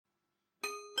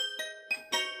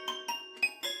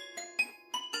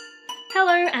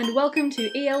Hello and welcome to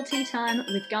ELT Time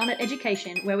with Garnet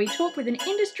Education, where we talk with an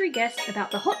industry guest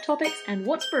about the hot topics and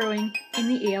what's brewing in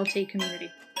the ELT community.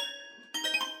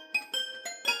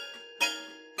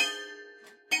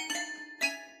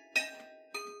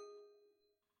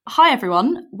 Hi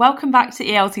everyone, welcome back to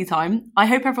ELT Time. I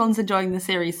hope everyone's enjoying the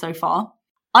series so far.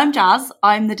 I'm Jazz,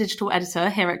 I'm the digital editor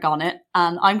here at Garnet,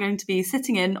 and I'm going to be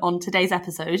sitting in on today's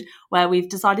episode where we've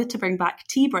decided to bring back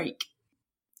Tea Break.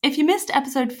 If you missed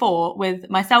episode 4 with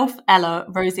myself, Ella,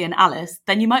 Rosie and Alice,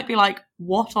 then you might be like,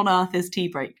 what on earth is Tea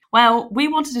Break? Well, we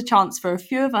wanted a chance for a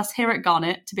few of us here at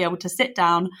Garnet to be able to sit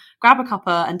down, grab a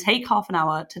cuppa and take half an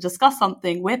hour to discuss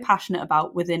something we're passionate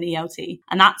about within ELT,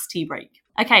 and that's Tea Break.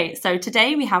 Okay, so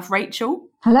today we have Rachel.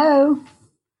 Hello.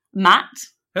 Matt.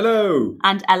 Hello.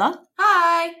 And Ella.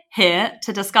 Hi. Here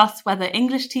to discuss whether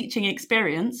English teaching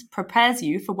experience prepares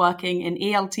you for working in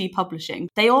ELT publishing.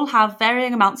 They all have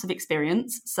varying amounts of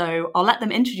experience, so I'll let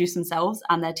them introduce themselves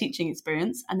and their teaching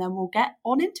experience, and then we'll get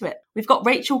on into it. We've got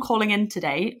Rachel calling in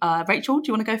today. Rachel, do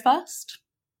you want to go first?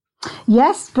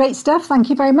 Yes, great stuff. Thank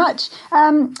you very much.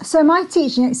 So my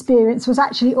teaching experience was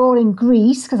actually all in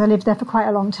Greece because I lived there for quite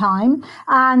a long time.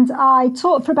 And I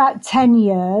taught for about 10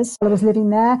 years while I was living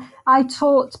there. I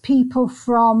taught people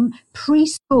from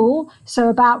preschool, so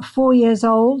about 4 years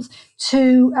old,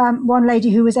 to one lady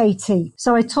who was 80.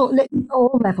 So I taught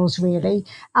all levels really.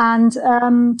 And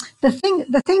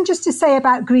the thing just to say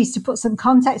about Greece, to put some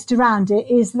context around it,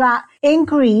 is that in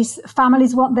Greece,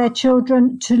 families want their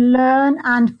children to learn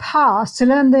and pass, to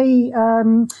learn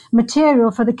the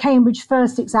material for the Cambridge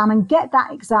First exam and get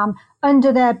that exam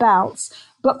under their belts,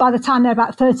 but by the time they're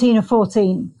about 13 or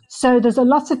 14. So there's a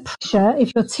lot of pressure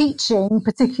if you're teaching,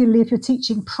 particularly if you're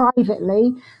teaching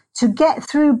privately, to get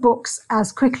through books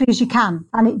as quickly as you can.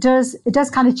 And it does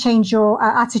kind of change your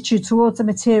attitude towards the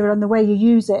material and the way you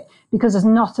use it, because there's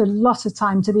not a lot of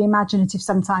time to be imaginative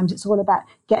sometimes. It's all about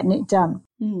getting it done.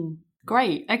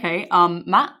 Great. Okay.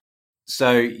 Matt?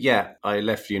 So, yeah, I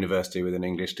left university with an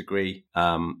English degree.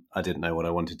 I didn't know what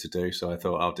I wanted to do, so I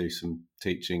thought I'll do some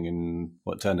teaching in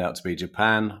what turned out to be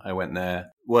Japan. I went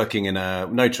there working in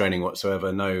no training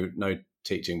whatsoever, no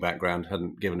teaching background,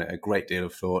 hadn't given it a great deal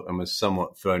of thought, and was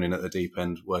somewhat thrown in at the deep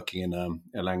end working in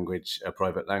a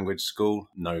private language school,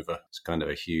 Nova. It's kind of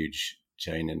a huge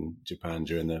chain in Japan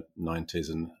during the 90s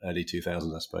and early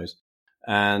 2000s, I suppose.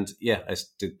 And yeah, I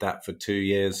did that for 2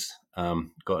 years.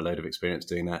 Got a load of experience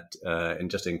doing that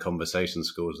in conversation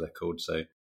schools, they're called. So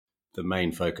the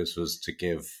main focus was to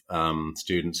give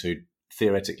students who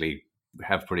theoretically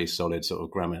have pretty solid sort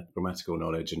of grammatical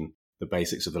knowledge and the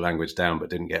basics of the language down, but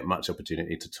didn't get much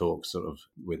opportunity to talk sort of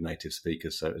with native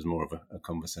speakers. So it was more of a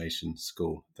conversation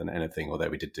school than anything, although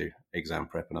we did do exam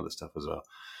prep and other stuff as well.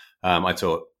 I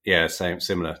taught,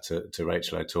 similar to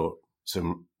Rachel, I taught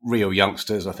some real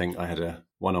youngsters. I think I had a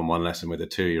one-on-one lesson with a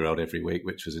 2-year-old every week,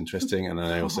 which was interesting. And then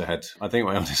I also had, I think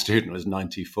my oldest student was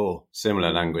 94,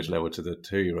 similar language level to the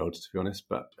 2-year-old, to be honest,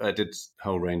 but I did a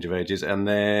whole range of ages. And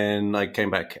then I came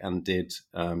back and did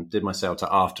my CELTA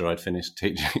after I'd finished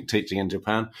teaching in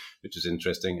Japan, which was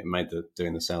interesting. It made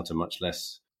doing the CELTA much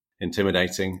less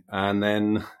intimidating, and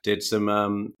then did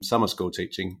some summer school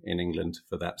teaching in England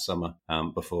for that summer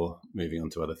before moving on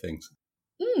to other things.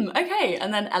 Okay,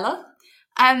 and then Ella?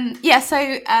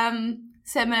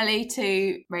 Similarly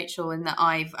to Rachel, in that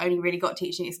I've only really got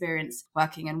teaching experience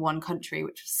working in one country,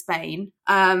 which was Spain.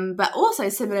 But also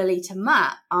similarly to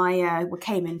Matt, I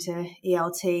came into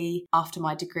ELT after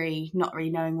my degree, not really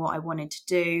knowing what I wanted to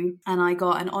do. And I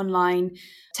got an online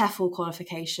TEFL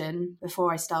qualification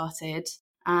before I started,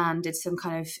 and did some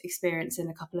kind of experience in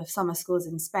a couple of summer schools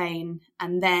in Spain,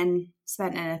 and then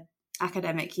spent an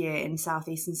academic year in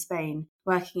southeastern Spain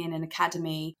working in an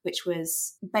academy which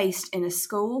was based in a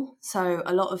school. So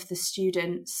a lot of the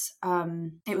students,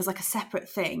 it was like a separate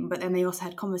thing, but then they also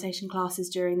had conversation classes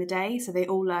during the day. So they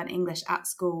all learned English at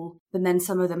school, but then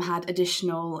some of them had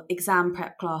additional exam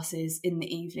prep classes in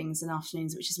the evenings and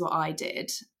afternoons, which is what I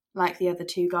did. Like the other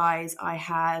two guys, I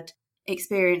had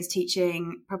experience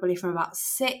teaching probably from about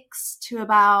 6 to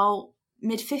about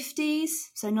mid-50s,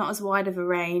 so not as wide of a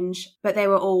range, but they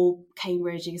were all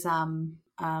Cambridge exam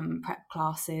prep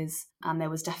classes, and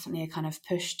there was definitely a kind of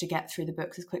push to get through the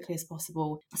books as quickly as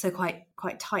possible, so quite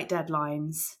tight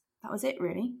deadlines. That was it,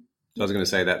 really. So I was going to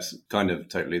say that's kind of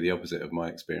totally the opposite of my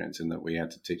experience, in that we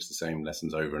had to teach the same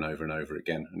lessons over and over and over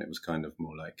again, and it was kind of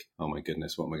more like, oh my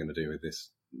goodness, what am I going to do with this?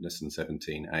 Lesson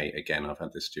 17A, again, I've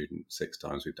had this student 6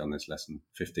 times, we've done this lesson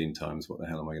 15 times, what the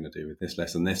hell am I going to do with this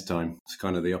lesson this time? It's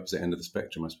kind of the opposite end of the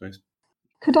spectrum, I suppose.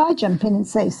 Could I jump in and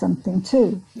say something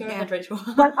too? Go ahead, Rachel.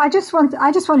 Well, I just wanted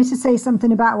to say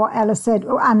something about what Ella said,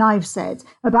 and I've said,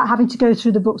 about having to go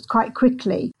through the books quite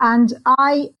quickly. And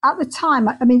at the time,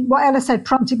 what Ella said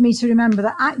prompted me to remember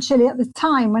that actually at the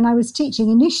time when I was teaching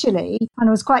initially, and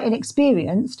I was quite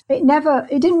inexperienced, it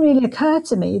didn't really occur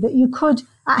to me that you could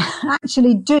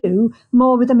actually do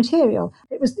more with the material.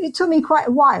 It took me quite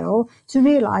a while to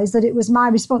realise that it was my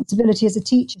responsibility as a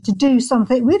teacher to do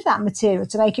something with that material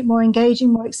to make it more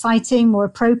engaging, more exciting, more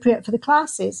appropriate for the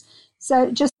classes.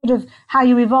 So just sort of how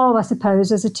you evolve, I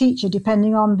suppose, as a teacher,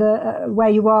 depending on the where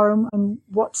you are and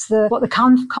what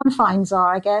the confines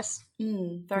are, I guess.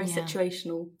 Very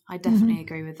situational. I definitely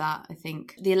agree with that. I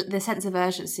think the sense of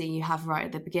urgency you have right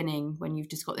at the beginning when you've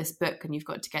just got this book and you've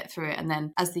got to get through it, and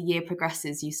then as the year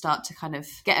progresses you start to kind of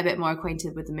get a bit more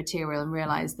acquainted with the material and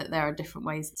realise that there are different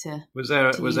ways to Was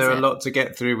there a lot to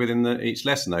get through within each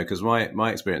lesson though? Because my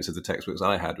experience of the textbooks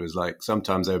I had was like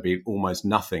sometimes there would be almost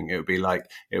nothing. It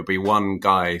would be one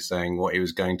guy saying what he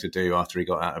was going to do after he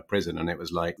got out of prison, and it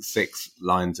was like 6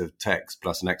 lines of text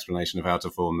plus an explanation of how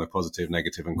to form the positive,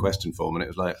 negative and question form, and it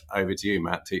was like, over to you,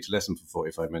 Matt, teach a lesson for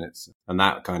 45 minutes. And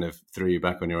that kind of threw you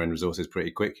back on your own resources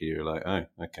pretty quickly. You were like, oh,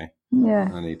 okay,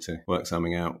 I need to work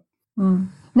something out.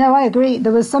 No, I agree.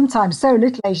 There was sometimes so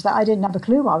little age that I didn't have a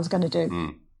clue what I was going to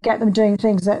do. Get them doing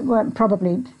things that weren't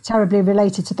probably terribly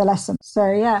related to the lesson. So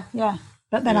yeah.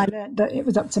 But then I learned that it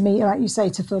was up to me, like you say,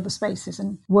 to fill the spaces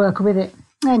and work with it.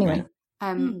 Anyway.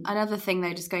 Another thing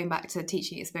though, just going back to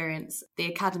teaching experience, the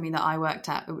academy that I worked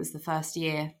at, it was the first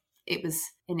year. It was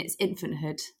in its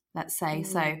infanthood, let's say.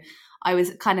 So I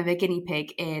was kind of a guinea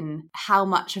pig in how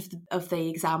much of the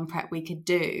exam prep we could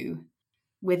do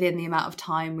within the amount of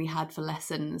time we had for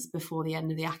lessons before the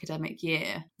end of the academic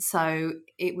year. So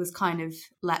it was kind of,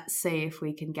 let's see if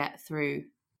we can get through,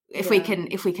 if we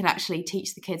can actually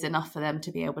teach the kids enough for them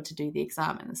to be able to do the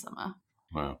exam in the summer.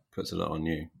 Wow, puts a lot on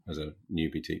you as a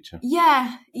newbie teacher.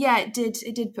 Yeah, it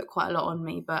did put quite a lot on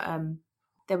me, but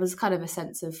there was kind of a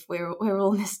sense of we're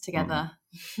all in this together,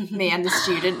 me and the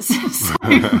students.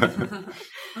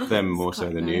 So. Them more so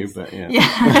than nice. You, but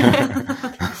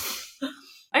yeah.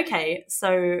 Okay,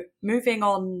 so moving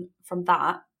on from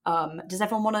that, does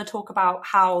everyone want to talk about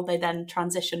how they then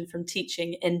transition from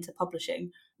teaching into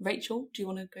publishing? Rachel, do you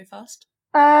want to go first?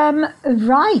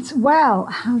 Right. Well,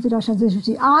 how did I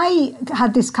transition? I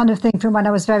had this kind of thing from when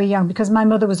I was very young because my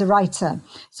mother was a writer.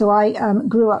 So I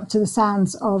grew up to the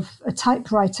sounds of a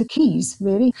typewriter keys,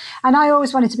 really. And I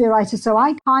always wanted to be a writer. So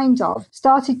I kind of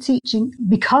started teaching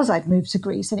because I'd moved to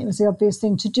Greece and it was the obvious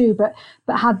thing to do, but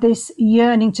had this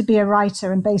yearning to be a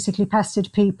writer and basically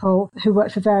pestered people who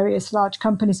worked for various large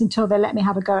companies until they let me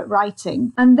have a go at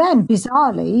writing. And then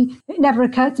bizarrely, it never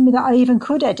occurred to me that I even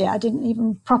could edit. I didn't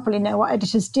even properly know what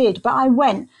editors did, but I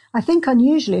went, I think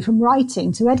unusually, from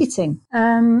writing to editing.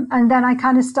 And then I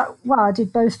kind of I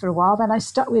did both for a while. Then I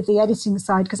stuck with the editing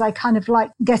side because I kind of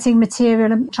like getting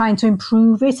material and trying to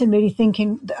improve it and really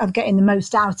thinking of getting the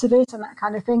most out of it and that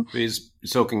kind of thing. He's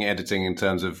talking editing in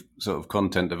terms of sort of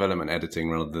content development editing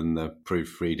rather than the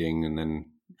proofreading and then...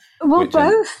 Well,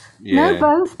 both. No,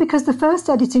 both, because the first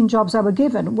editing jobs I were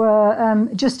given were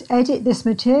just edit this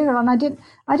material, and I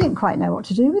didn't quite know what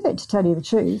to do with it, to tell you the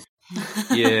truth.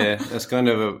 Yeah, that's kind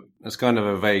of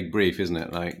a vague brief, isn't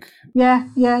it? Like, yeah.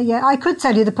 I could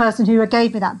tell you the person who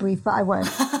gave me that brief, but I won't.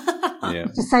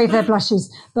 To save their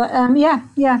blushes. But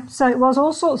yeah. So it was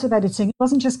all sorts of editing. It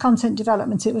wasn't just content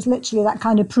development. It was literally that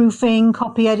kind of proofing,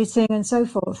 copy editing, and so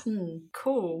forth.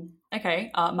 Cool.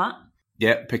 Okay, Matt.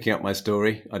 Yeah, picking up my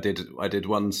story. I did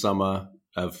one summer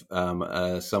of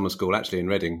a summer school actually in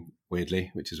Reading,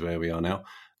 weirdly, which is where we are now.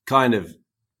 Kind of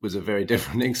was a very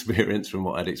different experience from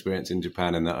what I'd experienced in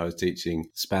Japan, in that I was teaching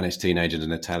Spanish teenagers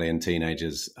and Italian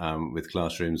teenagers with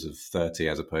classrooms of 30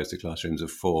 as opposed to classrooms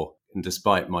of 4. And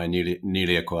despite my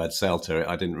newly acquired CELTA,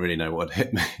 I didn't really know what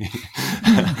hit me.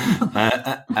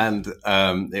 and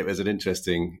it was an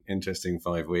interesting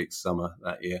 5 weeks summer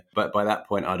that year. But by that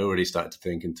point, I'd already started to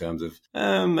think in terms of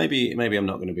maybe I'm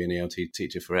not going to be an ELT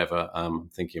teacher forever.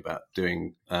 Thinking about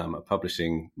doing a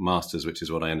publishing master's, which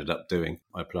is what I ended up doing.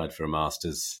 I applied for a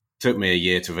master's. Took me a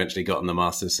year to eventually get on the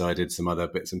master's, so I did some other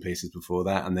bits and pieces before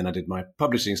that. And then I did my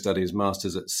publishing studies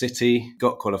master's at City,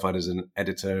 got qualified as an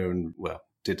editor and,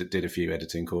 did a few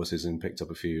editing courses and picked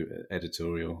up a few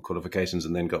editorial qualifications,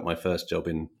 and then got my first job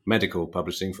in medical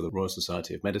publishing for the Royal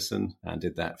Society of Medicine and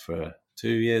did that for 2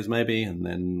 years maybe, and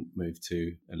then moved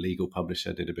to a legal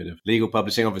publisher. Did a bit of legal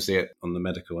publishing. Obviously, on the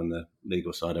medical and the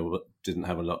legal side, I didn't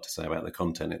have a lot to say about the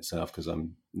content itself because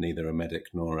I'm neither a medic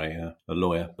nor a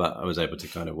lawyer. But I was able to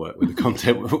kind of work with the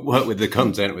content,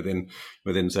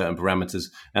 within certain parameters.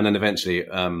 And then eventually,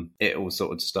 it all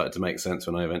sort of started to make sense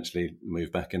when I eventually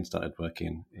moved back and started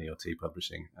working in ELT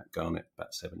publishing at Garnet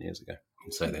about 7 years ago.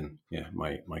 And so then,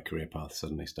 my career path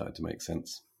suddenly started to make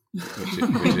sense.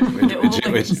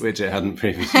 Which it hadn't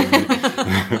previously.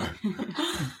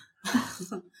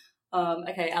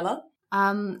 Okay, Ella?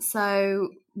 So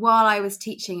while I was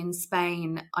teaching in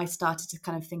Spain, I started to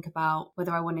kind of think about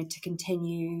whether I wanted to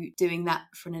continue doing that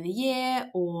for another year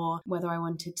or whether I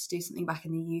wanted to do something back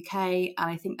in the UK. And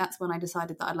I think that's when I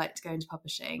decided that I'd like to go into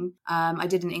publishing. I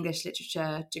did an English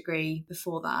literature degree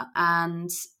before that. And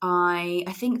I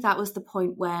think that was the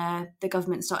point where the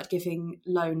government started giving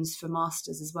loans for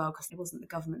masters as well, because it wasn't the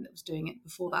government that was doing it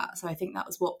before that. So I think that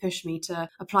was what pushed me to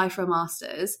apply for a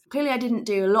master's. Clearly, I didn't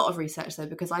do a lot of research though,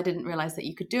 because I didn't realise that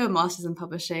you could do a master's in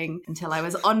publishing until I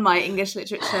was on my English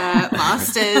literature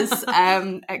master's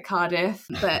at Cardiff.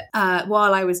 But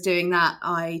while I was doing that,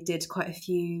 I did quite a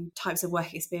few types of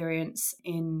work experience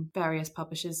in various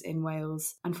publishers in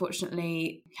Wales.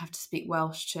 Unfortunately, you have to speak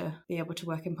Welsh to be able to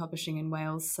work in publishing in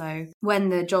Wales. So when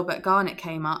the job at Garnet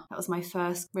came up, that was my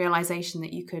first realisation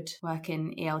that you could work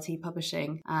in ELT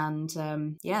publishing. And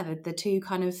the two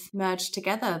kind of merged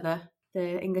together.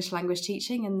 The English language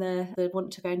teaching and the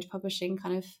want to go into publishing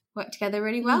kind of work together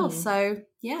really well. So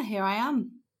yeah, here I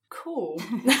am. Cool.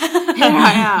 Here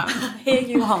I am. Here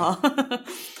you are.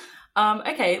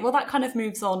 Okay, well that kind of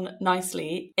moves on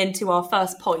nicely into our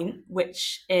first point,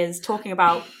 which is talking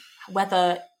about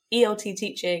whether ELT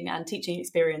teaching and teaching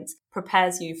experience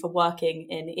prepares you for working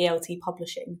in ELT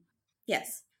publishing.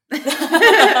 Yes. The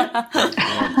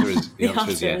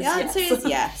answer is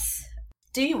yes.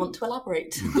 Do you want to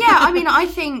elaborate? Yeah, I mean, I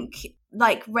think,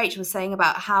 like Rachel was saying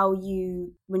about how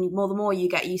the more you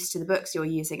get used to the books you're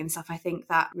using and stuff, I think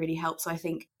that really helps. So I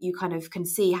think you kind of can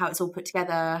see how it's all put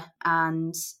together.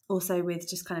 And also with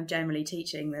just kind of generally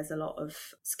teaching, there's a lot of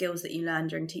skills that you learn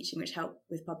during teaching which help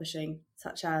with publishing,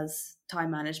 such as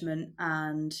time management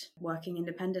and working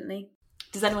independently.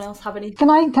 Does anyone else have any? Can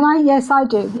I? Yes, I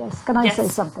do. Yes. Can I say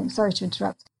something? Sorry to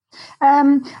interrupt.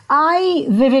 I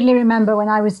vividly remember when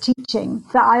I was teaching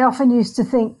that I often used to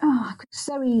think, I could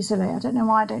so easily, I don't know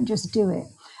why I don't just do it.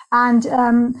 And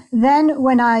then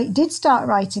when I did start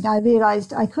writing, I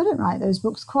realised I couldn't write those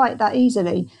books quite that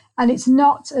easily. And it's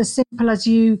not as simple as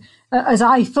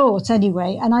I thought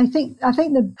anyway. And I think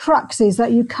the crux is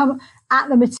that you come at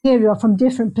the material from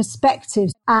different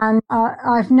perspectives. And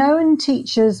I've known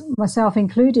teachers, myself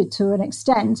included to an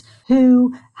extent,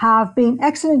 who have been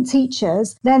excellent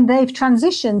teachers, then they've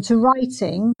transitioned to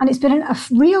writing, and it's been a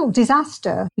real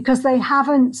disaster because they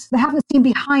haven't seen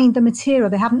behind the material.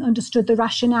 They haven't understood the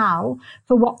rationale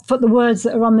for the words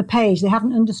that are on the page. They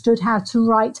haven't understood how to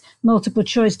write multiple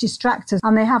choice distractors,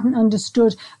 and they haven't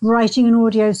understood writing an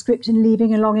audio script and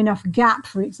leaving a long enough gap,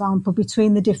 for example,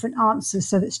 between the different answers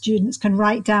so that students can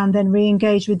write down, then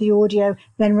re-engage with the audio,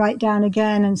 then write down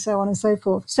again, and so on and so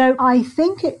forth. So I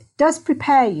think it does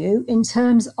prepare you in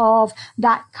terms of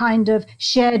that kind of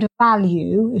shared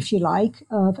value, if you like,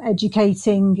 of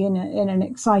educating in an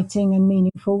exciting and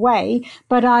meaningful way.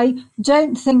 But I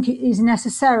don't think it is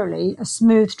necessarily a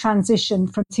smooth transition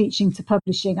from teaching to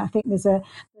publishing. I think there's a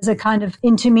kind of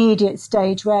intermediate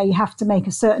stage where you have to make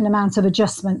a certain amount of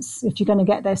adjustments if you're going to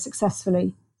get there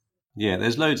successfully. Yeah,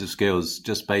 there's loads of skills,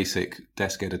 just basic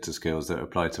desk editor skills that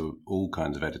apply to all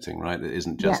kinds of editing, right? That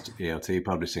isn't just ELT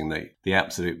publishing. The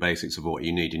absolute basics of what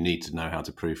you need. You need to know how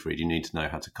to proofread. You need to know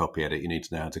how to copy edit. You need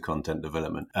to know how to content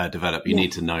develop. You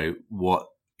need to know what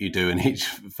you do in each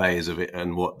phase of it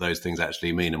and what those things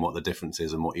actually mean and what the difference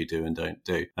is and what you do and don't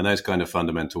do. And those kind of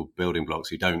fundamental building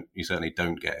blocks you certainly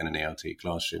don't get in an ELT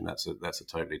classroom. That's a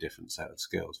totally different set of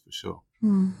skills for sure.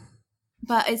 Mm.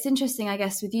 But it's interesting, I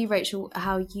guess, with you, Rachel,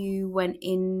 how you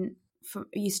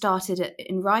you started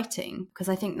in writing, because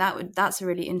I think that's a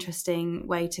really interesting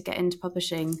way to get into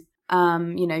publishing.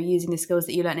 Using the skills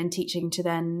that you learn in teaching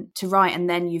to write, and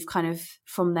then you've kind of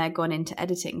from there gone into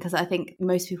editing. Because I think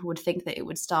most people would think that it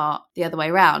would start the other way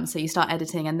around. So you start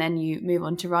editing and then you move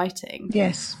on to writing.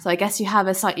 Yes. So I guess you have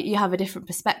a different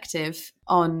perspective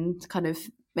on kind of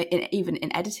even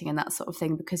in editing and that sort of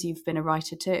thing, because you've been a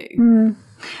writer too.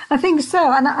 I think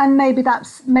so, and maybe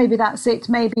that's it.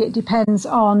 Maybe it depends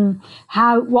on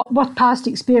what past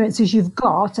experiences you've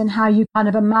got and how you kind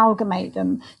of amalgamate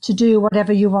them to do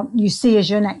whatever you see as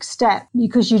your next step,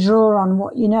 because you draw on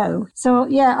what you know. So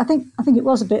yeah, I think it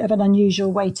was a bit of an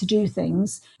unusual way to do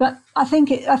things, but I think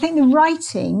the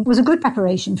writing was a good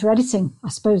preparation for editing, I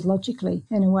suppose, logically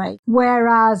in a way.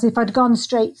 Whereas if I'd gone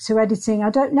straight to editing, I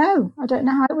don't know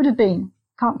how it would have been.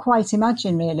 Can't quite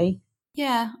imagine, really.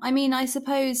 Yeah, I mean, I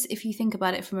suppose if you think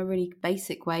about it from a really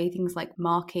basic way, things like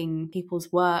marking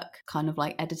people's work, kind of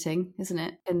like editing, isn't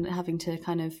it? And having to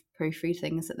kind of proofread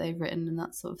things that they've written and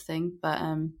that sort of thing. But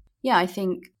yeah, I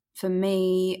think for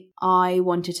me, I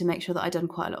wanted to make sure that I'd done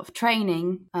quite a lot of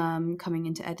training coming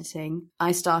into editing.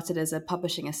 I started as a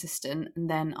publishing assistant, and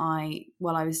then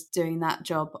while I was doing that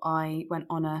job, I went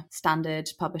on a standard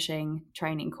publishing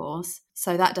training course.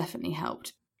 So that definitely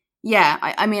helped. Yeah,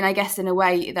 I mean, I guess in a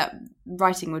way that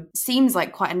writing seems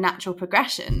like quite a natural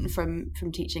progression from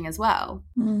teaching as well.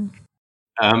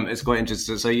 It's quite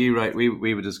interesting. So you write.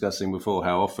 We were discussing before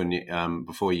how often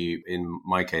before you, in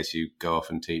my case, you go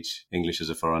off and teach English as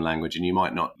a foreign language, and you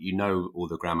might not, all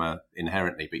the grammar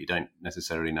inherently, but you don't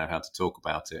necessarily know how to talk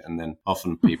about it. And then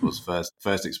often people's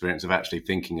first experience of actually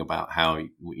thinking about how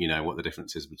what the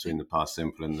difference is between the past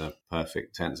simple and the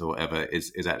perfect tense or whatever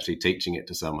is actually teaching it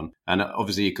to someone. And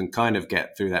obviously you can kind of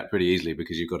get through that pretty easily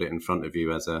because you've got it in front of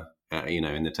you as a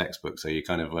in the textbook, so you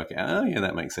kind of work it out, oh yeah,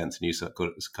 that makes sense, and you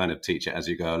kind of teach it as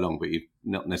you go along, but you've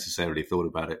not necessarily thought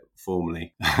about it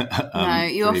formally. No,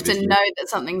 you often know that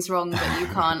something's wrong, but you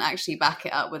can't actually back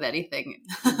it up with anything.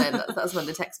 Then that's when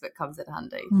the textbook comes in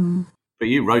handy. But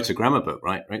you wrote a grammar book,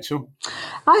 right, Rachel?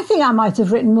 I think I might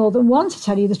have written more than one, to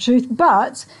tell you the truth,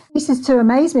 but this is to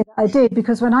amaze me that I did,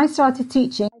 because when I started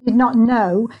teaching, I did not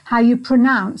know how you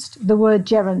pronounced the word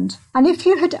gerund. And if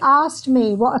you had asked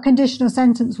me what a conditional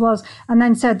sentence was and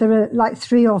then said there were like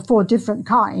 3 or 4 different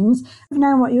kinds, I've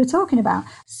known what you were talking about.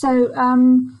 So,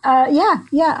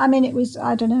 yeah, I mean, it was,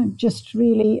 I don't know, just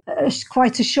really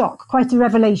quite a shock, quite a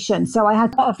revelation. So I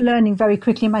had a lot of learning very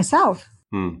quickly myself.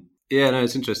 Yeah, no,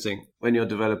 it's interesting. When you're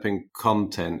developing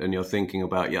content and you're thinking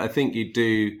about, I think you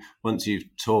do, once you've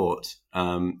taught,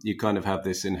 you kind of have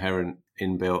this inherent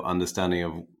inbuilt understanding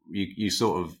of, you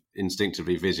sort of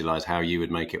instinctively visualize how you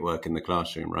would make it work in the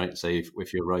classroom, right? So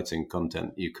if you're writing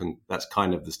content, that's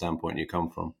kind of the standpoint you come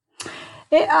from.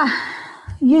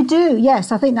 You do,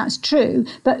 yes, I think that's true.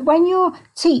 But when you're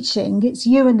teaching, it's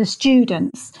you and the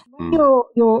students. When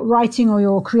you're writing or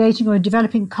you're creating or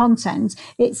developing content,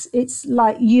 it's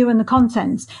like you and the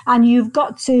content. And you've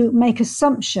got to make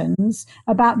assumptions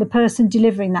about the person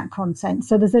delivering that content.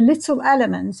 So there's a little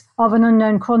element of an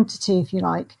unknown quantity, if you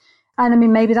like. And I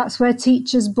mean, maybe that's where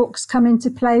teachers' books come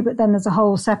into play, but then there's a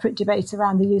whole separate debate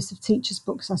around the use of teachers'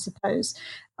 books, I suppose.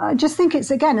 I just think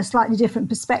it's, again, a slightly different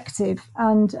perspective.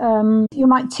 And you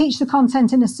might teach the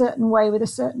content in a certain way with a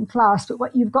certain class, but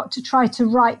what you've got to try to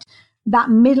write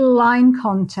that middle line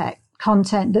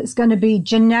content that's going to be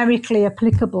generically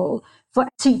applicable for a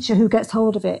teacher who gets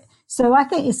hold of it. So I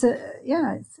think it's a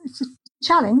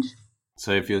challenge.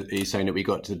 So are you saying that we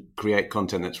got to create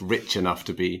content that's rich enough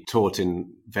to be taught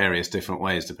in various different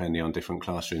ways, depending on different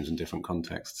classrooms and different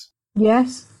contexts?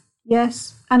 Yes.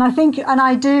 And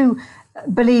I do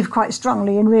believe quite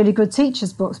strongly in really good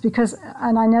teachers' books,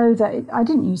 and I know that I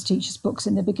didn't use teachers' books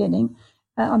in the beginning.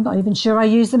 I'm not even sure I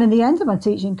used them in the end of my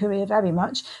teaching career very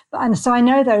much. And so I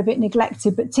know they're a bit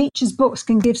neglected, but teachers' books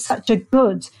can give such a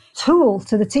good tool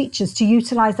to the teachers to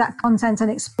utilise that content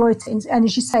and exploit it, and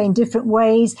as you say, in different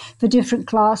ways for different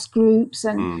class groups.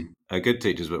 And a good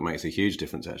teacher's book makes a huge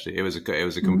difference. Actually, it was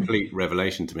a complete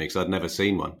revelation to me, because I'd never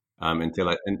seen one until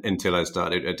I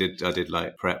started. I did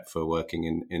like prep for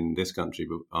working in this country,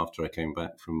 but after I came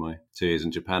back from my 2 years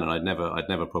in Japan, and I'd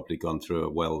never properly gone through a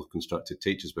well constructed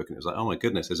teacher's book, and it was like, oh my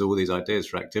goodness, there's all these ideas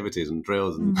for activities and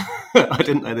drills, and I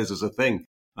didn't know this was a thing.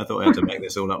 I thought I had to make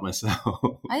this all up myself.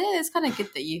 I think it's kind of good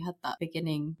that you had that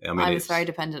beginning. I mean, I was very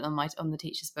dependent on the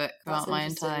teacher's book throughout my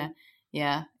entire.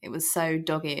 Yeah, it was so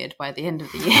dog-eared by the end of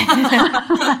the year.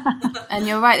 And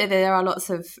you're right that there are lots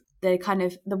of the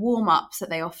warm-ups that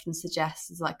they often suggest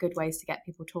is like good ways to get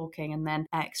people talking, and then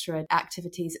extra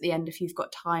activities at the end if you've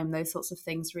got time. Those sorts of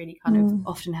things really kind of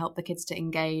often help the kids to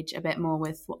engage a bit more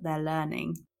with what they're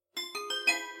learning.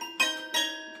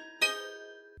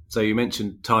 So you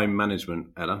mentioned time management,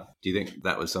 Ella. Do you think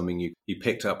that was something you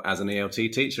picked up as an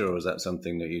ELT teacher, or was that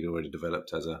something that you'd already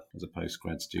developed as a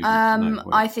postgrad student?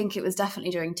 I think it was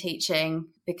definitely during teaching,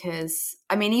 because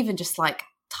I mean, even just like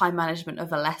time management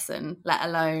of a lesson, let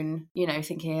alone, you know,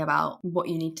 thinking about what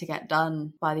you need to get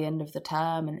done by the end of the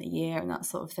term and the year and that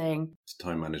sort of thing. It's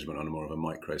time management on a more of a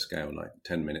micro scale, like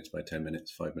 10 minutes by 10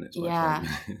 minutes, 5 minutes by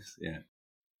 5 minutes. Yeah.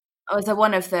 So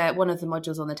one of the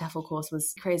modules on the TEFL course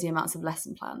was crazy amounts of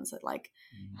lesson plans. That like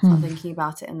start thinking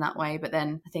about it in that way. But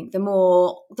then I think the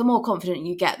more confident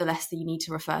you get, the less that you need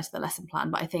to refer to the lesson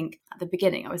plan. But I think at the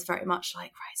beginning I was very much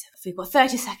like, right, so we've got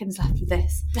 30 seconds left of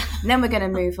this, and then we're going to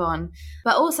move on.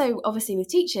 But also, obviously, with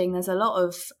teaching, there's a lot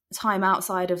of time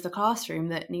outside of the classroom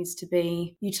that needs to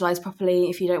be utilised properly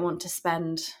if you don't want to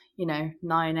spend, you know,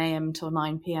 9 a.m. till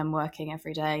 9 p.m. working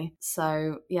every day.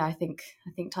 So yeah, I think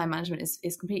time management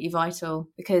is completely vital,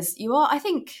 because I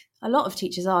think a lot of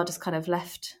teachers are just kind of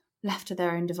left to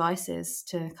their own devices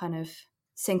to kind of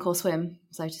sink or swim,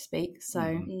 so to speak. So,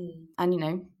 and you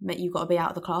know, you've got to be out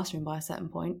of the classroom by a certain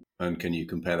point. And can you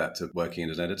compare that to working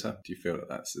as an editor? Do you feel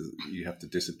that you have to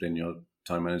discipline your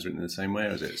time management in the same way,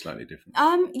 or is it slightly different?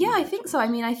 Yeah, I think so. I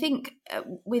mean, I think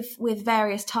with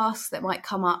various tasks that might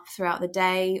come up throughout the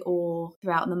day or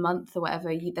throughout the month or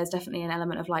whatever, there's definitely an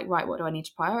element of like, right, what do I need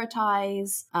to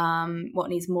prioritize?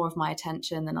 What needs more of my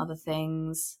attention than other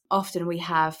things? Often we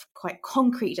have quite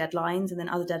concrete deadlines, and then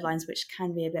other deadlines which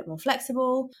can be a bit more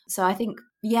flexible. So I think,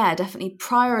 yeah, definitely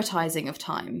prioritizing of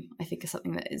time, I think, is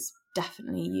something that is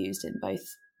definitely used in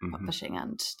both publishing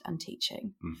and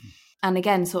teaching. And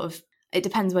again, sort of, it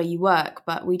depends where you work,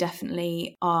 but we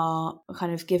definitely are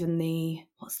kind of given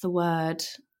what's the word?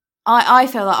 I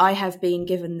feel that I have been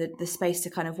given the space to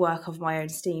kind of work off my own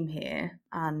steam here,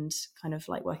 and kind of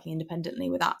like working independently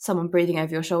without someone breathing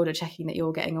over your shoulder, checking that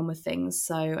you're getting on with things.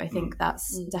 So I think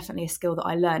that's definitely a skill that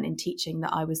I learned in teaching,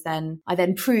 that I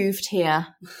then proved here.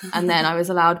 And then I was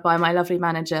allowed by my lovely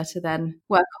manager to then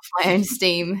work off my own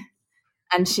steam.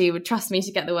 And she would trust me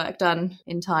to get the work done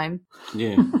in time.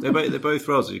 Yeah, they're both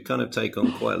roles. You kind of take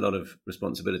on quite a lot of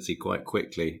responsibility quite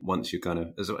quickly once you kind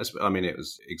of, I mean, it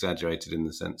was exaggerated in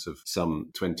the sense of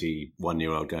some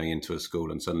 21-year-old going into a school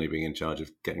and suddenly being in charge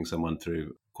of getting someone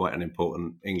through quite an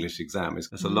important English exam.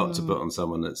 That's a lot to put on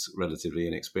someone that's relatively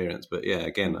inexperienced. But yeah,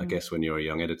 again, I guess when you're a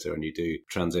young editor and you do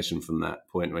transition from that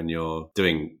point when you're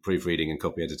doing proofreading and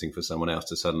copy editing for someone else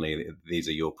to suddenly these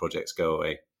are your projects, go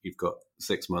away. You've got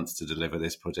 6 months to deliver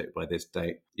this project by this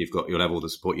date. You'll have all the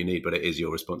support you need, but it is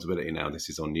your responsibility now. This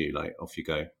is on you. Like, off you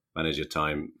go. Manage your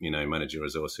time, you know, manage your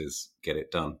resources, get it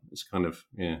done. It's kind of,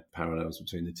 parallels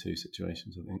between the two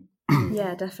situations, I think.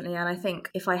 Yeah, definitely. And I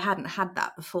think if I hadn't had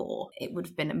that before, it would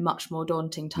have been a much more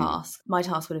daunting task. My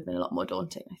task would have been a lot more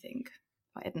daunting, I think.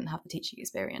 I didn't have the teaching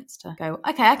experience to go,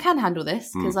 okay, I can handle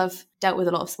this, because I've dealt with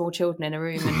a lot of small children in a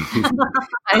room and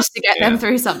managed to get them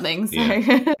through something. So.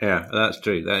 Yeah, that's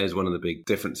true. That is one of the big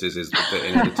differences, is that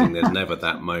in editing there's never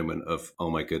that moment of, oh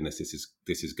my goodness, this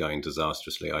is going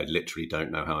disastrously. I literally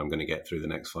don't know how I'm going to get through the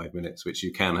next 5 minutes, which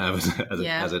you can have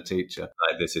as a teacher.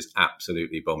 Like, this is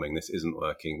absolutely bombing. This isn't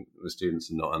working. The students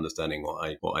are not understanding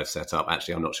what I've set up.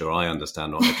 Actually, I'm not sure I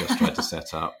understand what I just tried to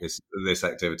set up. This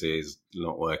activity is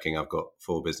not working. I've got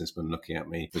 4 businessmen looking at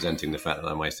me, presenting the fact that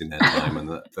I'm wasting their time and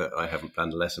that I haven't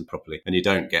planned a lesson properly. And you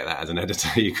don't get that as an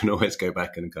editor. You can always go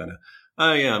back and kind of,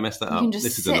 oh yeah, I messed that up. You can just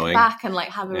this is sit annoying. Back and like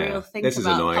have a real think this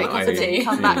about is annoying.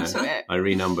 Come back to it. I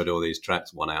renumbered all these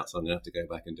tracks one out, so I'm going to have to go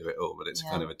back and do it all. But it's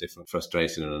kind of a different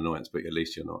frustration and annoyance. But at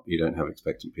least you don't have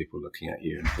expectant people looking at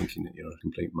you and thinking that you're a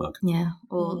complete mug. Yeah,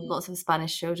 or lots of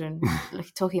Spanish children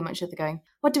talking at each other, going,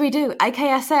 "What do we do? Hay que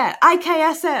hacer. Hay que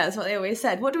hacer." That's what they always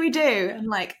said. What do we do? And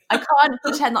like, I can't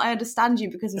pretend that I understand you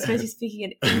because we're supposed to be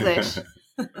speaking in English.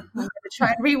 I'm going to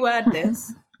try and reword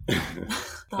this.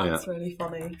 That's really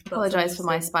funny. Apologise for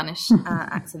my Spanish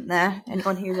accent there.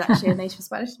 Anyone who's actually a native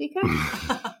Spanish speaker.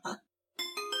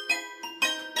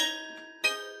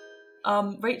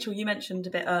 Rachel, you mentioned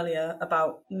a bit earlier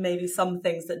about maybe some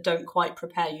things that don't quite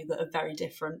prepare you that are very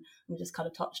different. We just kind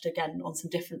of touched again on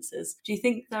some differences. Do you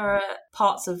think there are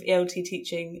parts of ELT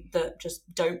teaching that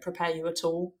just don't prepare you at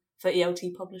all for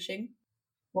ELT publishing?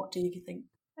 What do you think?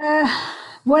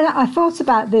 Well, I thought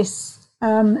about this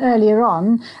earlier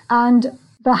on, and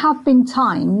there have been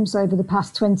times over the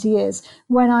past 20 years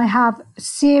when I have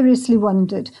seriously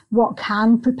wondered what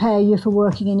can prepare you for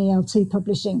working in ELT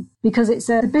publishing, because it's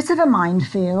a bit of a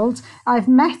minefield. I've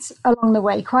met along the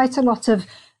way quite a lot of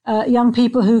young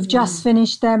people who've just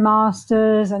finished their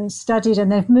masters and studied,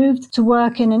 and they've moved to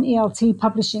work in an ELT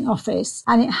publishing office,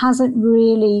 and it hasn't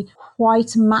really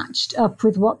quite matched up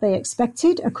with what they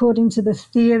expected according to the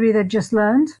theory they've just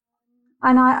learned.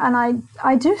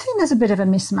 I do think there's a bit of a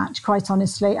mismatch, quite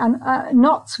honestly, and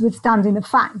notwithstanding the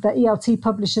fact that ELT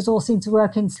publishers all seem to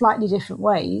work in slightly different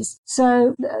ways.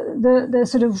 So the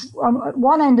sort of on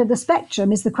one end of the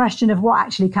spectrum is the question of what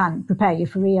actually can prepare you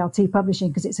for ELT publishing,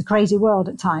 because it's a crazy world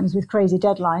at times with crazy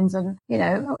deadlines, and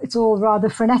it's all rather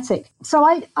frenetic. So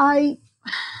I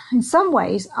in some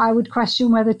ways, I would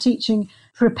question whether teaching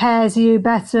prepares you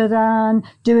better than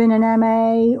doing an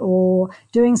MA or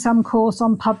doing some course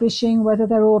on publishing, whether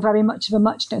they're all very much of a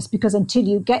muchness, because until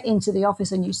you get into the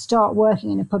office and you start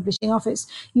working in a publishing office,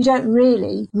 you don't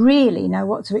really know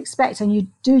what to expect, and you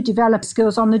do develop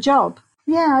skills on the job.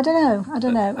 Yeah, I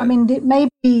don't know. I mean, it may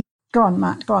be... Go on,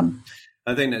 Matt, go on.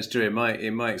 I think that's true. In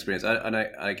my experience,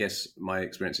 I guess my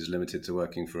experience is limited to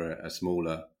working for a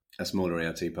smaller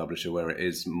ELT publisher, where it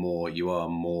is more, you are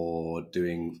more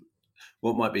doing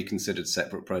what might be considered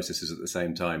separate processes at the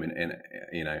same time,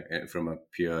 in from a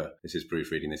pure, this is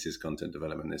proofreading, this is content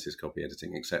development, this is copy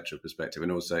editing, etc. perspective.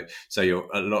 And also, so you're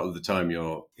a lot of the time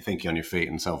you're thinking on your feet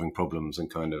and solving problems,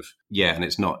 and kind of, and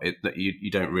it's not you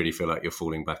don't really feel like you're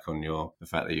falling back on the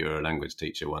fact that you're a language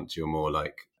teacher once. You're more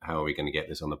like, how are we going to get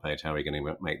this on the page? How are we going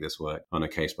to make this work on a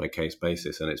case by case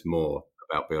basis? And it's more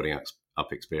about building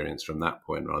up experience from that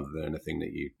point, rather than anything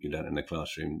that you learned in the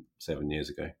classroom 7 years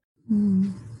ago.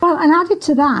 Well, and added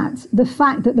to that, the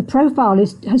fact that the profile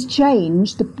has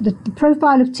changed, the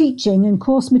profile of teaching and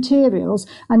course materials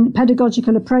and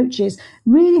pedagogical approaches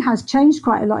really has changed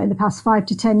quite a lot in the past 5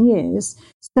 to 10 years.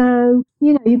 So,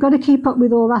 you've got to keep up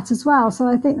with all that as well. So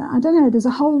I think, there's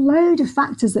a whole load of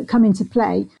factors that come into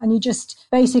play, and you just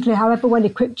basically, however well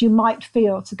equipped you might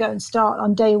feel to go and start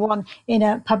on day one in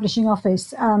a publishing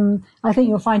office, I think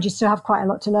you'll find you still have quite a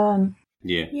lot to learn.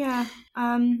 Yeah.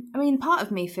 I mean, part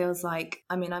of me feels like,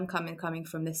 I'm coming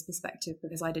from this perspective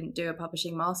because I didn't do a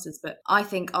publishing master's, but I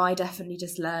think I definitely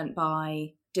just learned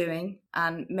by doing,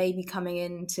 and maybe coming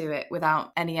into it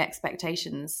without any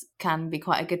expectations can be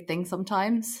quite a good thing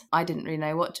sometimes. I didn't really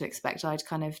know what to expect. I'd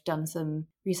kind of done some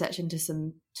research into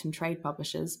some trade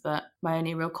publishers, but my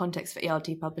only real context for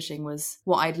ELT publishing was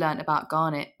what I'd learned about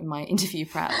Garnet in my interview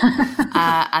prep,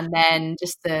 and then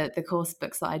just the course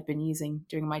books that I'd been using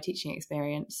during my teaching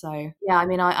experience. So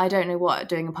I don't know what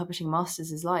doing a publishing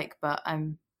master's is like, but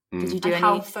did you do and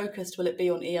how focused will it be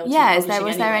on ELT? Yeah,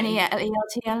 was there any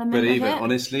ELT element? But even of it?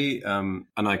 honestly, and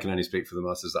I can only speak for the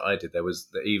masters that I did,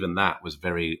 even that was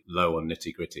very low on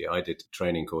nitty gritty. I did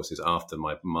training courses after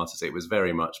my masters. It was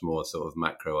very much more sort of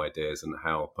macro ideas and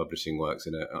how publishing works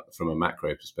from a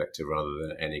macro perspective, rather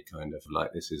than any kind of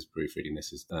like, this is proofreading,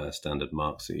 this is standard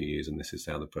marks that you use, and this is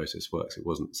how the process works. It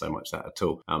wasn't so much that at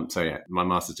all. My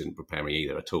masters didn't prepare me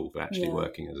either at all for actually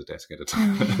working as a desk editor.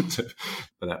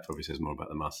 But that probably says more about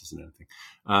the masters and everything.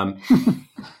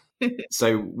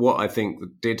 So what I think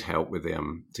did help with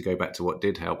to go back to what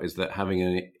did help, is that having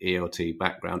an ELT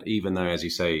background, even though, as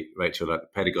you say, Rachel,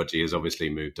 like, pedagogy has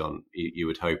obviously moved on, you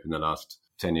would hope in the last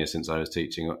 10 years since I was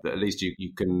teaching, that at least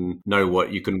you can know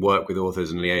what you can work with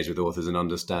authors and liaise with authors and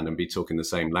understand and be talking the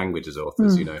same language as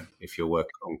authors. If you're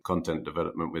working on content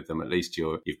development with them, at least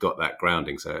you've got that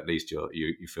grounding. So at least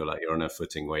you feel like you're on a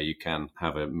footing where you can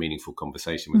have a meaningful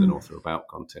conversation with an author about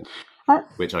content.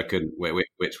 Which I couldn't,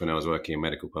 which when I was working in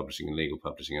medical publishing and legal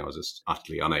publishing, I was just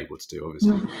utterly unable to do,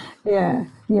 obviously. Yeah.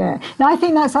 Now, I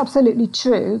think that's absolutely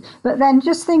true. But then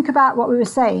just think about what we were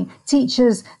saying.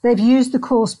 Teachers, they've used the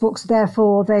course books,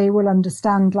 therefore they will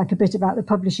understand like a bit about the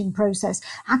publishing process.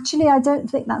 Actually, I don't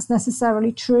think that's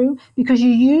necessarily true, because you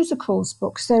use a course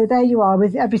book. So there you are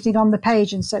with everything on the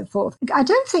page and so forth. I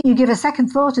don't think you give a second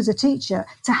thought as a teacher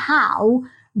to how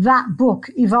that book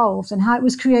evolved and how it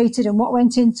was created and what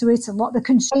went into it and what the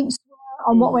constraints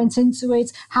were on what went into it,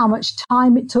 how much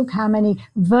time it took, how many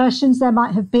versions there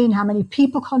might have been, how many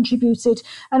people contributed,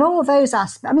 and all of those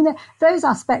aspects. Those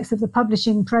aspects of the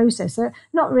publishing process are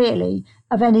not really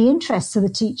of any interest to the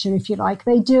teacher, if you like.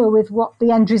 They deal with what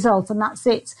the end result, and that's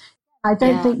it. I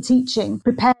don't think teaching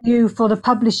prepare you for the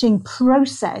publishing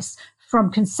process from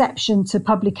conception to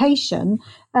publication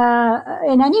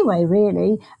in any way,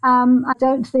 really. I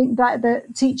don't think that the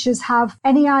teachers have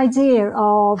any idea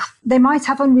of, they might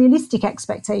have unrealistic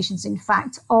expectations, in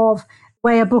fact, of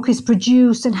where a book is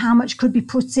produced and how much could be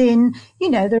put in.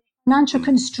 There are financial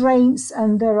constraints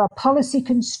and there are policy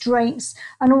constraints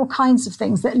and all kinds of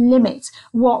things that limit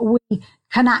what we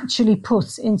can actually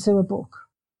put into a book.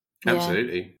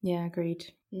 Absolutely. Yeah,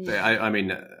 agreed. I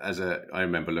mean, I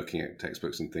remember looking at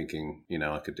textbooks and thinking,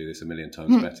 I could do this a million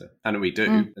times better. And we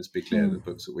do. Let's be clear, the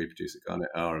books that we produce at Garnet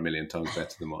are a million times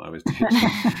better than what I was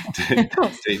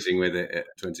teaching with it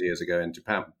 20 years ago in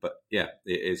Japan. But yeah,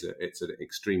 it's an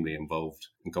extremely involved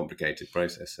and complicated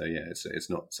process. So yeah, it's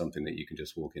not something that you can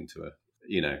just walk into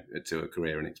a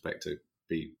career and expect to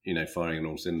be, firing on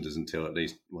all cylinders until at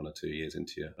least 1 or 2 years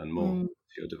into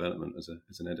your development as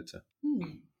an editor.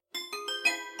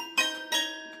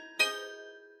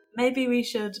 Maybe we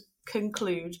should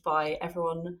conclude by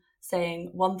everyone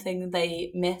saying one thing they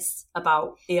miss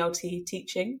about ELT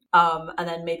teaching, and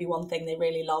then maybe one thing they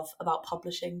really love about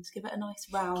publishing to give it a nice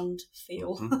round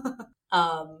feel.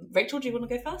 Rachel, do you want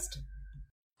to go first?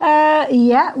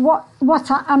 Yeah.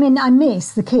 I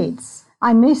miss the kids.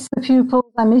 I miss the pupils.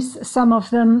 I miss some of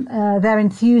them, their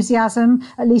enthusiasm,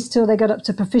 at least till they got up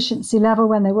to proficiency level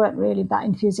when they weren't really that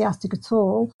enthusiastic at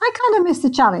all. I kind of miss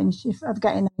the challenge of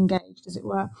getting them engaged, as it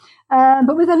were.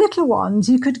 But with the little ones,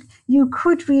 you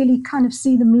could really kind of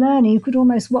see them learning. You could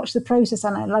almost watch the process,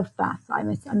 and I love that. I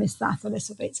miss that a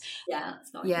little bit. Yeah,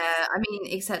 that's nice. Yeah, I mean,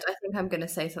 except I think I'm going to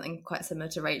say something quite similar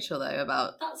to Rachel, though,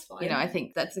 about, that's fine. I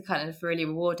think that's the kind of really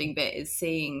rewarding bit, is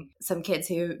seeing some kids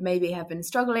who maybe have been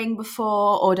struggling before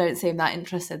or don't seem that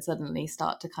interested suddenly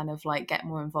start to kind of like get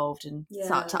more involved and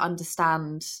start to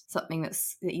understand something that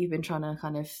you've been trying to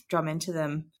kind of drum into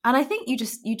them. And I think you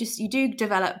do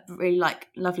develop really like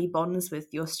lovely bonds with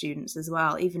your students as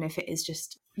well, even if it is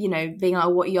just being like,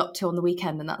 what are you up to on the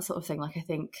weekend and that sort of thing. Like, I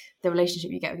think the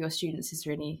relationship you get with your students is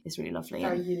really lovely.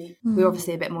 Very unique. We're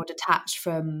obviously a bit more detached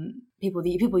from people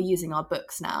using our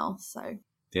books now, so.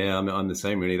 Yeah, I'm the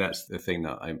same, really. That's the thing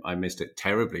that I missed it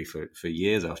terribly for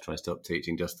years after I stopped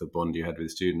teaching, just the bond you had with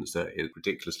students that is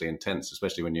ridiculously intense,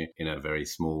 especially when you're in a very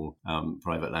small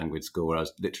private language school where I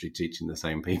was literally teaching the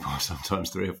same people, sometimes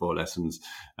 3 or 4 lessons,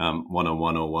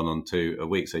 1-on-1 or 1-on-2 a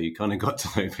week. So you kind of got to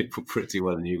know people pretty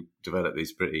well and you develop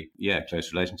these pretty,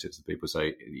 close relationships with people. So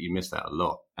you miss that a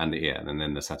lot. And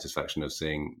then the satisfaction of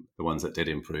seeing the ones that did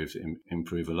improve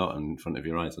a lot in front of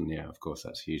your eyes. And of course,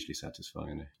 that's hugely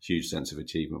satisfying, a huge sense of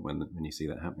achievement when you see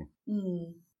that happening.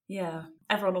 Yeah,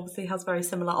 everyone obviously has very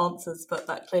similar answers, but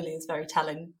that clearly is very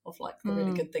telling of like the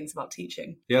really good things about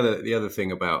teaching. The other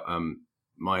thing about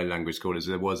my language school is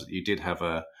you did have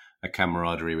a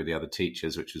camaraderie with the other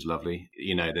teachers, which was lovely.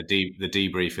 The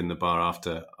debrief in the bar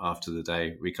after the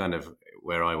day, we kind of,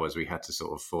 where I was, we had to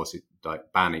sort of force it,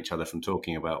 like ban each other from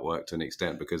talking about work to an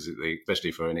extent, because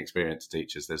especially for inexperienced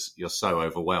teachers, you're so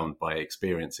overwhelmed by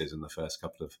experiences in the first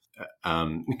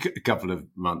couple of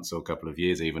months or couple of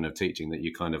years even of teaching that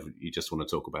you just want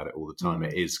to talk about it all the time.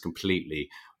 It is completely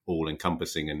all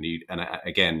encompassing, and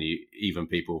even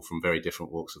people from very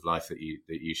different walks of life that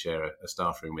you share a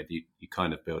staff room with, you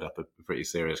kind of build up a pretty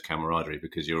serious camaraderie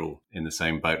because you're all in the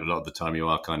same boat. A lot of the time you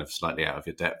are kind of slightly out of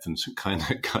your depth and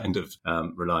kind of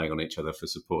relying on each other for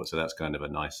support. So that's kind of a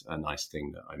nice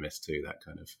thing that I miss too, that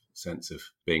kind of sense of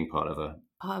being part of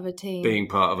a team, being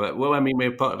part of it. Well, I mean,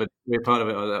 we're part of it.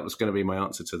 That was going to be my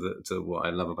answer to what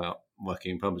I love about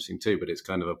working in publishing too, but it's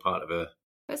kind of a part of a.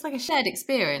 It's like a shared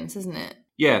experience, isn't it?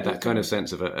 Yeah, that kind of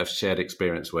sense of a shared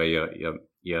experience where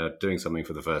you're doing something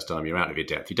for the first time. You're out of your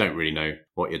depth. You don't really know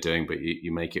what you're doing, but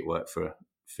you make it work for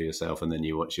yourself, and then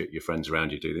you watch your friends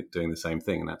around you doing the same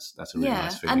thing, and that's a really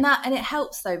nice feeling. And it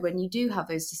helps though when you do have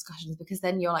those discussions, because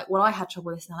then you're like, well, I had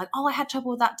trouble with this, and I'm like, oh, I had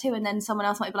trouble with that too, and then someone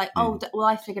else might be like, oh, well,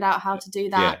 I figured out how to do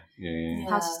that.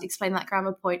 How to explain that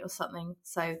grammar point or something.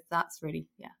 So that's really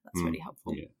really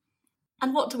helpful. Yeah.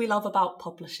 And what do we love about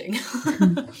publishing?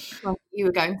 Well, you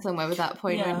were going somewhere with that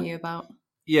point, weren't you, about...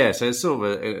 Yeah, so it's sort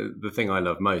of the thing I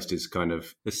love most is kind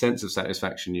of the sense of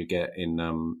satisfaction you get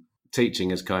in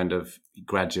teaching is kind of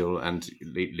gradual and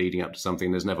leading up to something.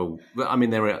 There's never... I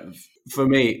mean, there are... For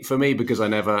me, because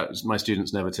my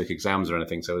students never took exams or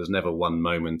anything, so there's never one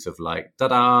moment of like,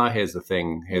 ta-da, here's the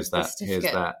thing, here's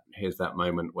that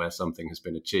moment where something has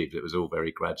been achieved. It was all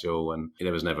very gradual, and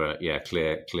there was never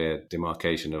clear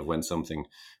demarcation of when something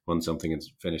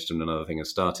is finished and another thing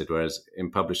has started. Whereas in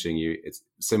publishing,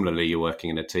 you're working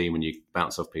in a team and you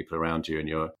bounce off people around you and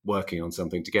you're working on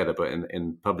something together. But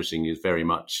in publishing, you're very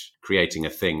much creating a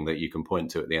thing that you can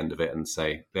point to at the end of it and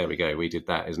say, there we go, we did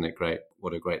that, isn't it great?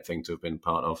 What a great thing to have been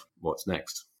part of. What's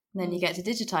next? And then you get to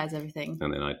digitize everything.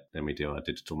 And then we do our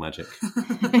digital magic.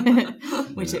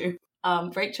 We do.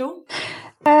 Rachel?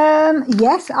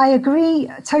 Yes, I agree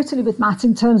totally with Matt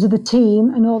in terms of the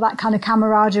team and all that kind of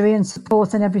camaraderie and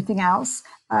support and everything else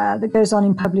that goes on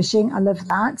in publishing. I love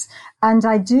that. And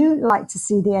I do like to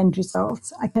see the end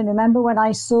result. I can remember when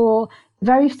I saw the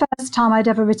very first time I'd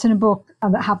ever written a book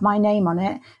that had my name on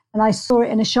it, and I saw it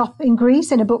in a shop in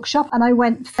Greece, in a bookshop, and I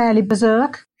went fairly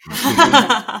berserk.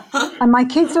 And my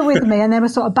kids were with me and they were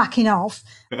sort of backing off.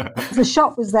 The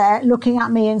shop was there looking at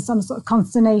me in some sort of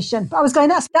consternation. But I was going,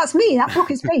 that's me, that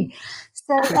book is me.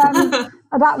 So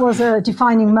that was a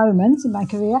defining moment in my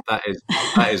career.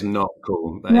 That is not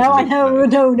cool. No, I know,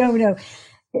 no.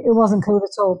 It wasn't cool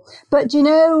at all. But do you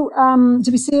know,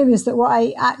 to be serious, that what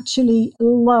I actually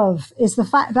love is the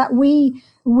fact that we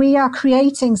are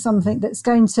creating something that's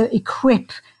going to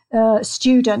equip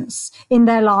students in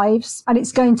their lives, and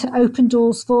it's going to open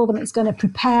doors for them. It's going to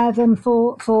prepare them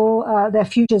for their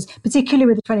futures, particularly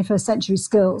with the 21st century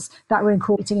skills that we're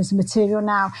incorporating into material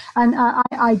now. And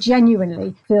I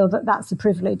genuinely feel that that's a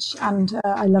privilege, and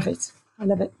I love it. I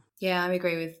love it. Yeah, I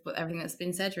agree with everything that's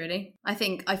been said, really. I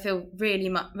think I feel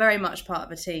really very much part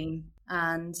of a team,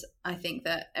 and I think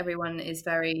that everyone is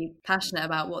very passionate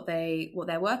about what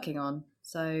they're working on.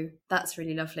 So that's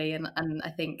really lovely, and I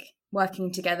think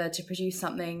working together to produce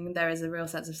something, there is a real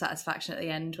sense of satisfaction at the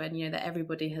end when you know that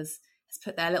everybody has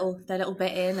put their little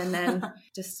bit in, and then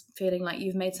just feeling like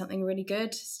you've made something really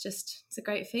good. It's a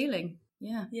great feeling.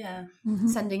 Yeah. Mm-hmm.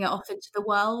 Sending it off into the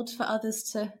world for others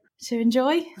to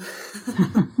enjoy.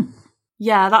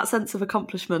 Yeah, that sense of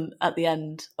accomplishment at the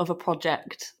end of a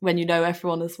project when you know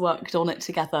everyone has worked on it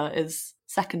together is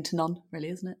second to none, really,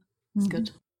 isn't it? It's good.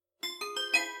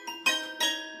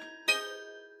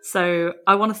 So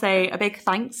I want to say a big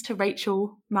thanks to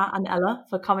Rachel, Matt and Ella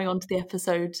for coming onto the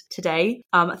episode today.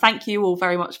 Thank you all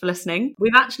very much for listening.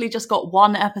 We've actually just got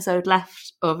one episode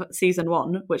left of season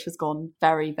 1, which has gone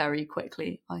very, very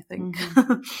quickly, I think.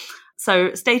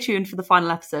 So stay tuned for the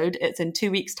final episode. It's in 2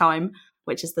 weeks' time,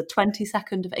 which is the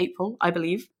 22nd of April, I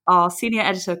believe. Our senior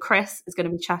editor, Chris, is going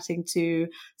to be chatting to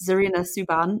Zarina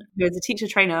Subban, who is a teacher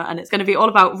trainer, and it's going to be all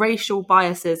about racial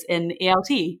biases in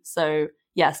ELT. So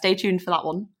yeah, stay tuned for that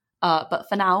one. But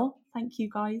for now, thank you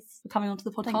guys for coming onto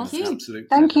the podcast. Thank you. Absolutely.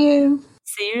 Thank you.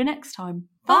 See you next time.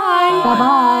 Bye.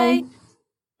 Bye-bye.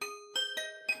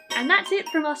 And that's it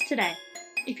from us today.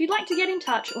 If you'd like to get in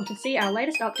touch or to see our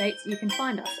latest updates, you can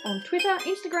find us on Twitter,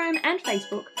 Instagram and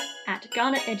Facebook at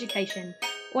Garnet Education,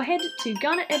 or head to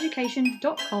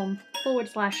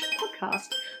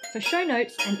garneteducation.com/podcast for show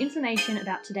notes and information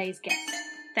about today's guest.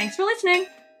 Thanks for listening!